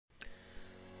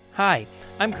Hi,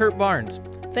 I'm Kurt Barnes.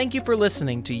 Thank you for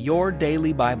listening to Your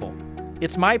Daily Bible.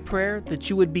 It's my prayer that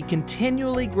you would be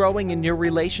continually growing in your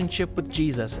relationship with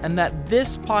Jesus and that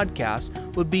this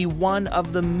podcast would be one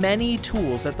of the many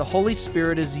tools that the Holy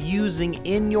Spirit is using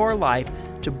in your life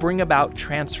to bring about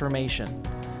transformation.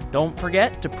 Don't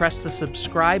forget to press the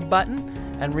subscribe button,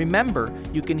 and remember,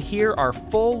 you can hear our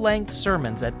full-length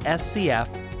sermons at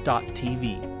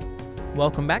scf.tv.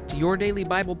 Welcome back to Your Daily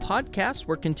Bible Podcast.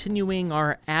 We're continuing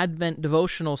our Advent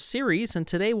devotional series, and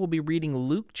today we'll be reading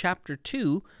Luke chapter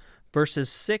 2, verses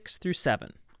 6 through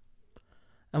 7.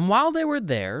 And while they were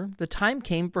there, the time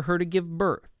came for her to give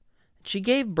birth. She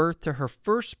gave birth to her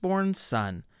firstborn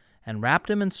son, and wrapped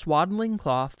him in swaddling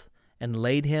cloth, and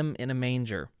laid him in a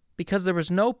manger, because there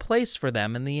was no place for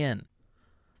them in the inn.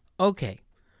 Okay,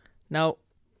 now,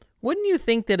 wouldn't you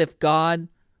think that if God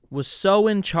was so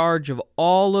in charge of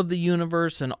all of the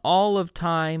universe and all of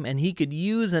time, and he could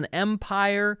use an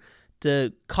empire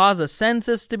to cause a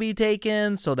census to be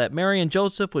taken so that Mary and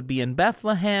Joseph would be in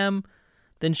Bethlehem,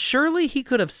 then surely he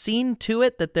could have seen to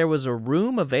it that there was a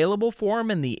room available for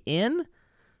him in the inn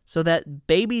so that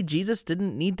baby Jesus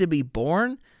didn't need to be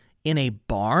born in a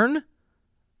barn,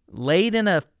 laid in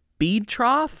a feed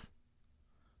trough?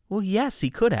 Well, yes, he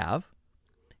could have.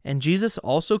 And Jesus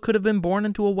also could have been born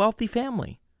into a wealthy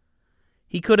family.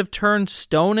 He could have turned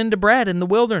stone into bread in the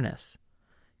wilderness.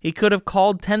 He could have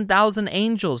called 10,000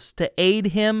 angels to aid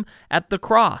him at the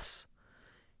cross.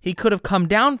 He could have come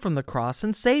down from the cross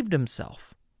and saved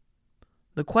himself.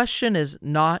 The question is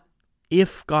not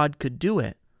if God could do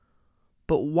it,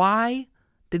 but why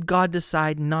did God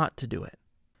decide not to do it?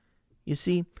 You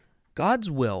see, God's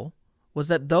will was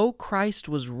that though Christ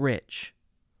was rich,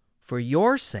 for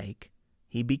your sake,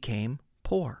 he became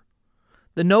poor.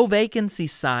 The no vacancy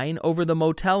sign over the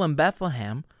motel in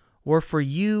Bethlehem were for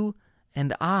you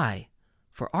and I,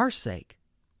 for our sake.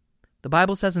 The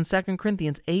Bible says in 2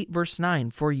 Corinthians 8, verse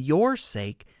 9, for your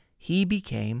sake he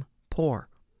became poor.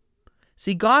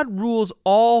 See, God rules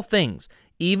all things,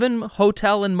 even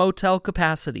hotel and motel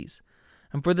capacities.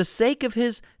 And for the sake of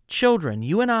his children,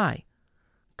 you and I,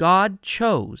 God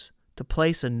chose to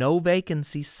place a no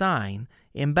vacancy sign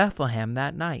in Bethlehem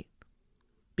that night.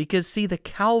 Because, see, the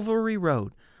Calvary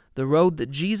Road, the road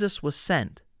that Jesus was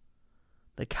sent,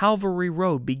 the Calvary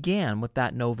Road began with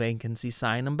that no vacancy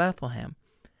sign in Bethlehem,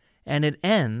 and it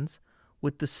ends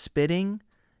with the spitting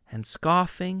and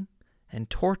scoffing and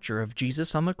torture of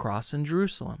Jesus on the cross in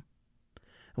Jerusalem.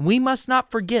 And we must not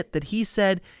forget that he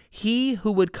said, "He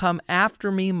who would come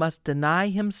after me must deny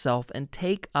himself and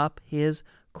take up his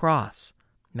cross."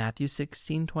 Matthew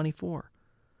 16:24.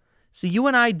 See, you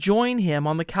and I join him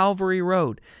on the Calvary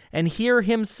Road and hear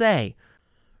him say,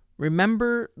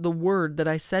 "Remember the word that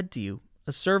I said to you,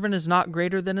 a servant is not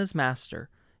greater than his master.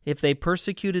 If they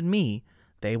persecuted me,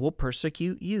 they will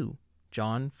persecute you."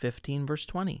 John 15, verse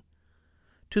 20.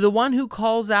 To the one who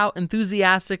calls out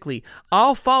enthusiastically,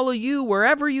 "I'll follow you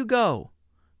wherever you go,"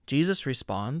 Jesus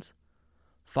responds,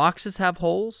 "Foxes have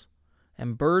holes,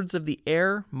 and birds of the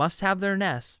air must have their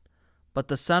nests, but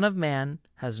the Son of Man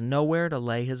has nowhere to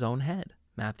lay his own head."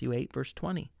 Matthew 8, verse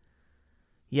 20.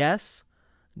 Yes,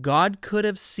 God could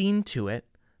have seen to it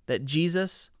that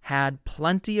Jesus had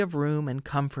plenty of room and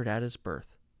comfort at his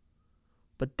birth.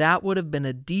 But that would have been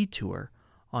a detour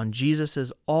on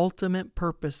Jesus' ultimate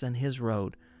purpose and his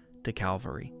road to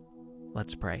Calvary.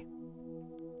 Let's pray.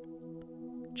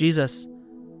 Jesus,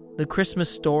 the Christmas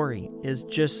story is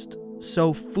just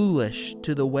so foolish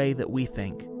to the way that we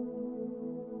think.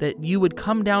 That you would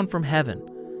come down from heaven,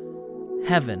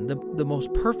 the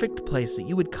most perfect place, that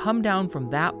you would come down from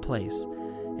that place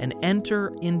and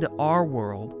enter into our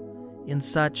world in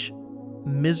such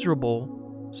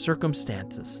miserable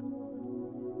circumstances.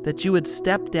 That you would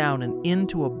step down and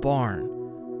into a barn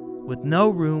with no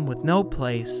room, with no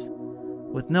place,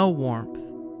 with no warmth,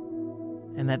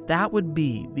 and that would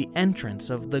be the entrance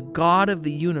of the God of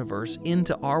the universe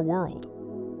into our world.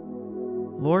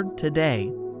 Lord,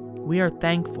 today, we are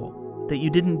thankful that you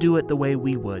didn't do it the way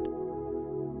we would,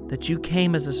 that you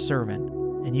came as a servant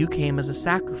and you came as a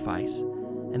sacrifice,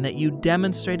 and that you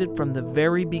demonstrated from the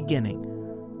very beginning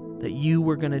that you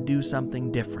were going to do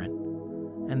something different,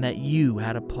 and that you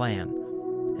had a plan,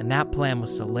 and that plan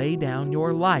was to lay down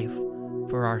your life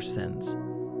for our sins.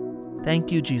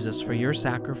 Thank you, Jesus, for your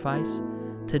sacrifice.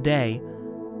 Today,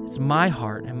 it's my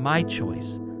heart and my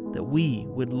choice that we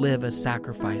would live as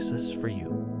sacrifices for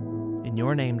you. In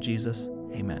your name, Jesus,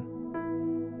 amen.